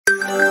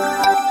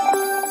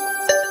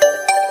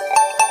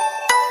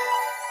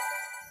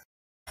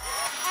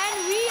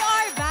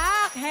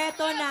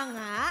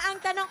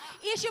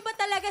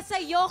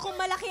sa'yo kung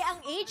malaki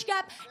ang age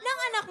gap ng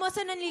anak mo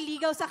sa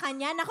nanliligaw sa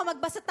kanya. Naku,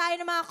 magbasa tayo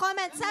ng mga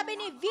comments. Sabi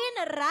ni Vin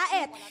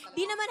Raet,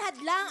 di naman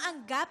hadlang ang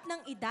gap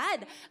ng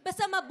edad.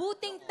 Basta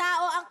mabuting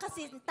tao ang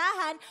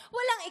kasintahan,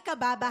 walang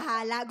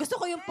ikababahala.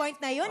 Gusto ko yung point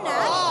na yun,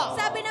 ha?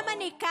 Sabi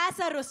naman ni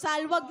Casa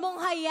Rosal, wag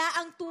mong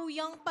hayaang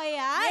tuyang pa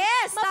yan.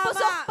 Yes,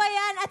 mapusok pa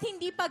yan at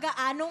hindi pa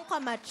gaanong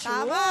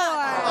kamature.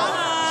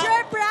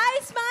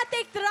 Surprise, mga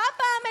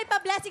TikTropa! May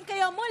pa-blessing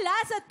kayo mula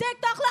sa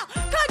TikToClock.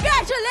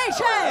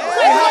 Congratulations!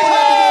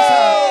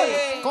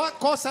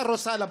 Cosa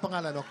Rosal ang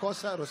pangalan, no?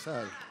 Cosa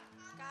Rosal.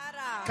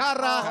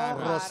 Cara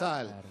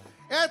Rosal.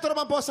 Eto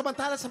naman po,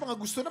 samantala sa mga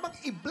gusto namang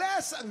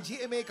i-bless ang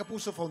GMA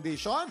Kapuso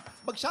Foundation,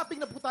 mag-shopping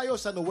na po tayo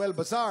sa Noel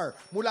Bazaar.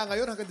 Mula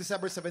ngayon hanggang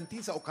December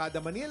 17 sa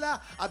Okada, Manila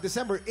at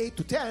December 8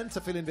 to 10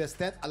 sa Philinvest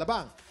Tent,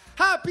 Alabang.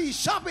 Happy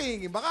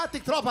shopping, mga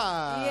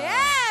TikTropa!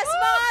 Yes,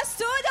 mga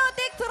studio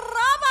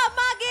TikTropa,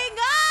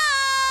 magingay!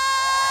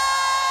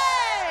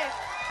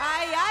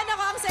 Ayan,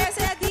 ako ang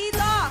saya-saya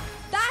dito.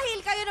 Dahil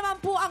kayo naman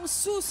po ang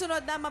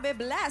susunod na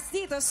mabe-bless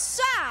dito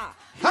sa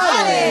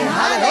Hali!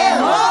 Hali!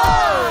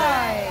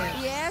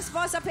 Yes,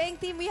 po sa pink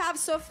team, we have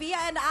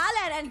Sofia and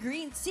Allen, and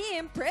green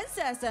team,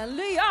 Princess and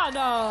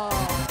Liana.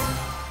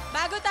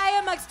 Bago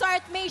tayo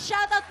mag-start, may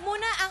shoutout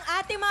muna ang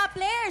ating mga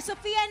players,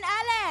 Sofia and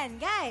Allen.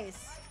 Guys.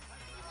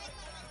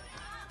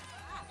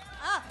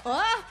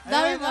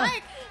 Dami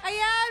Mike.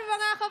 Ayan,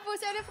 mga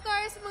kapuso, and of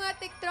course,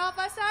 mga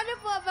TikTropa, sana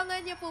po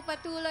abangan niyo po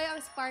patuloy ang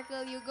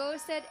Sparkle You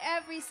Ghosted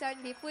every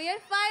Sunday po yan,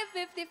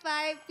 5:55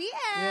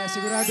 p.m. Yeah,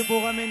 sigurado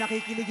po kami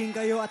nakikiligin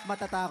kayo at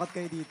matatakot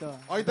kayo dito.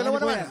 Okay, dalawa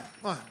naman.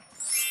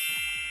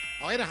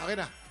 Okay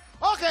na.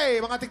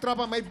 Okay, mga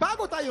TikTropa, may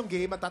bago tayong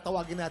game at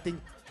tatawagin nating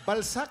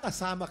Balsa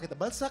Kasama Kita.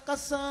 Balsa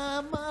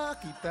Kasama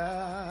Kita.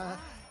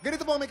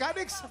 Ganito po ang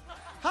mechanics.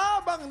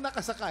 Habang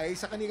nakasakay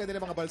sa kanilang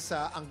mga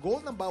balsa, ang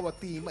goal ng bawat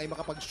team ay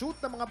makapag-shoot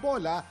ng mga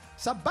bola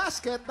sa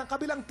basket ng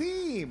kabilang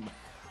team.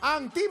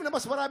 Ang team na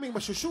mas maraming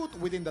masushoot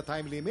within the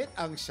time limit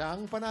ang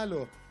siyang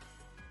panalo.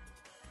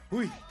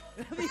 Huy!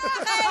 Okay,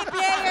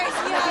 players,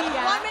 you have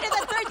 1 minute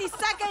and 30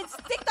 seconds.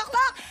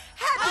 TikToClock,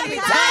 happy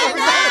time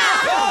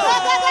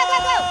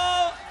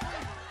now!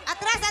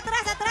 Atras,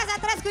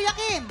 Kuya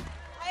Kim.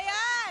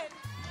 Ayan!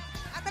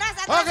 Atras,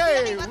 Okay,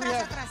 Kuya Kim. we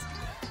have- Atras.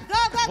 Go.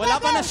 Wala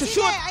pa na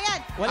Sige, shoot.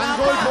 ayan. Ang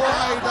goal po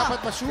ay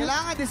dapat ma-shoot.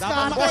 Kailangan Dapat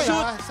diskarte.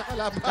 makashoot sa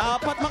kalaban.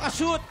 Dapat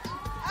makashoot.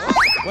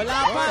 Wala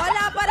pa.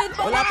 Wala pa rin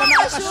po. Wala pa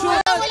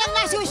nakashoot. Walang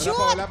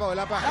nasushoot.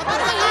 Wala pa.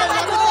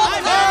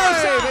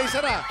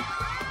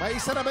 Ay, May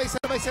isa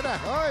na.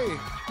 Hoy!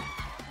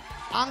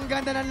 Ang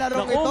ganda ng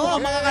larong Naku, ito.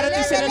 mukhang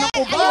makakarating sila ng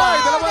uba. Hoy!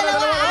 Dalawa na.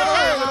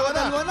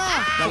 Dalawa na.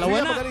 Dalawa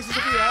na. Magaling si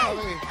Sofia.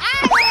 Okay.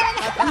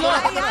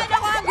 Ayan,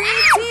 ako ang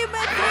green team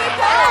at 3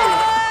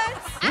 points.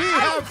 We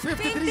have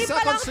Pink 53 team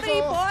pa lang seconds to 3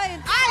 go.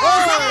 points.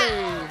 Hoy!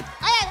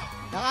 Ayan.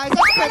 Nakaisa,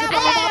 pwede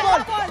pang humabol.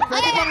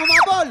 Pwede pang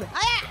humabol.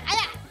 Ayan.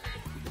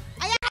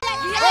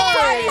 We have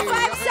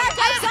 45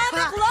 seconds on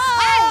the clock.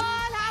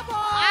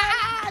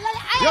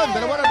 Yun,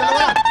 dalawa na.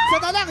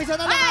 Isa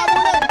na lang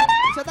habulin.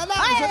 Isa na lang.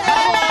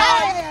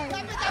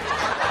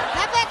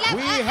 Lapit.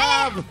 We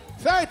have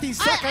 30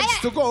 seconds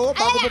to go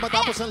bago po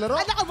matapos ang laro.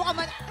 Ano ka mukha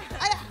man?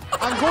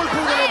 Ang goal po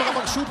nila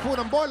makapag-shoot po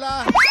ng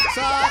bola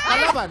sa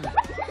kalaban.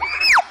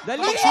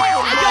 Dali! Mag-shoot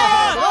po ng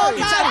bola. Hoy!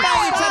 It's a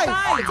tie!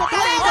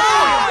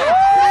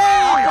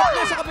 Abot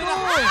na sa kabila.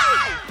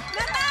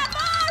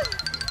 Natapos!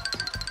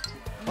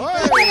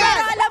 Hoy!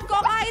 Pero alam ko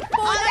kahit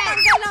po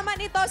natanggal naman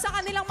ito sa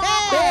kanilang mga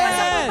points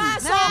sa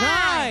pumasok.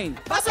 9,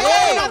 Pasok na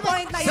yung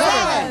point na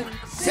yun.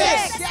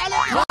 6,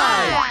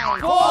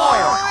 5,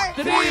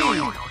 4, 3,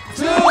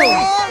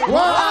 2, 1.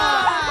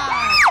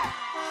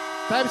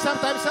 Time's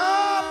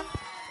up!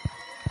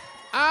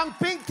 Ang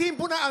pink team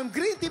po ang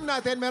green team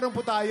natin, meron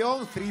po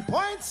tayong 3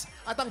 points.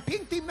 At ang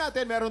pink team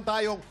natin, meron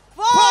tayong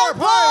 4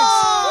 points!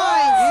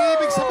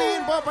 Ibig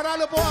sabihin po,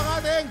 panalo po ang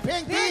ating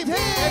pink team.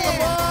 Ito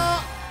po,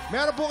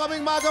 meron po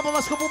kaming magang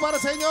pamasko po para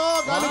sa inyo.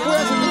 Galing po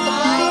yan sa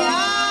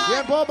TikToClock.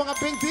 Yan po, mga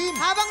pink team.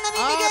 Habang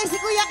namimigay si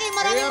Kuya Kim,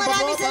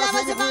 maraming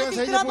salamat sa mga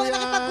TikTropa na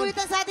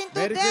nakipagkulitan sa atin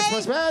today.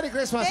 Merry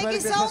Christmas. Thank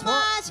you so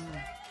much.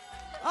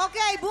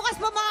 Okay,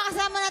 bukas po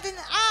makakasama natin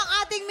ang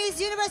ating Miss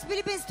Universe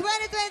Philippines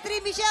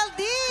 2023, Michelle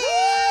D.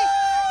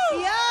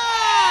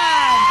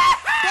 Yan!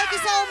 Thank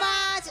you so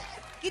much.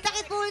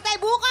 Kita-kit po ulit tayo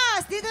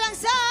bukas. Dito lang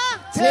sa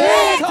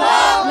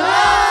TikToClock!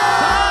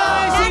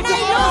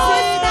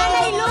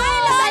 Nanay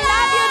Luz, I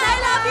love you,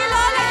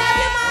 Lola. I love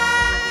you, Ma.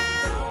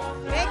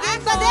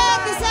 And pa din,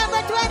 December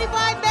 25,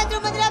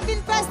 Metro Manila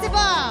Film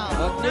Festival.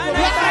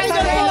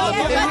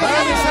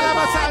 Maraming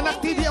salamat sa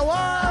Anak TV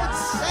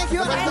Awards. Thank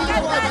you. Sa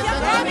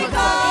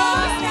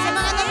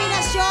mga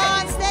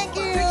nominations, thank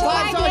you.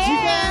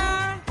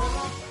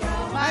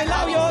 I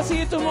love you. See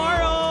you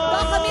tomorrow.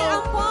 Kami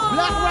ang po.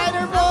 Black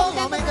Rider po.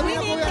 Mamay kami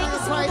na po yan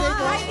ang Friday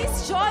po. Hi, Miss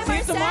Joy See you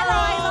Marcelo.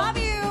 tomorrow. I love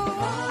you.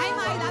 Hi,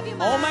 Ma. I love you,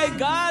 Ma. Oh my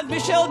God,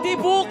 Michelle Di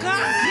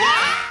bukas!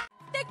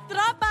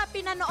 TikTropa,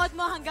 pinanood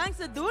mo hanggang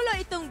sa dulo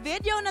itong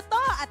video na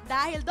to. At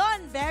dahil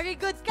doon, very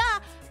good ka.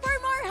 For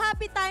more more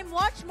happy time,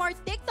 watch more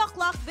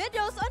TikToClock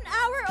videos on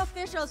our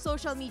official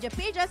social media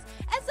pages,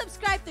 and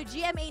subscribe to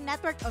GMA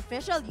Network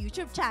official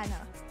YouTube channel.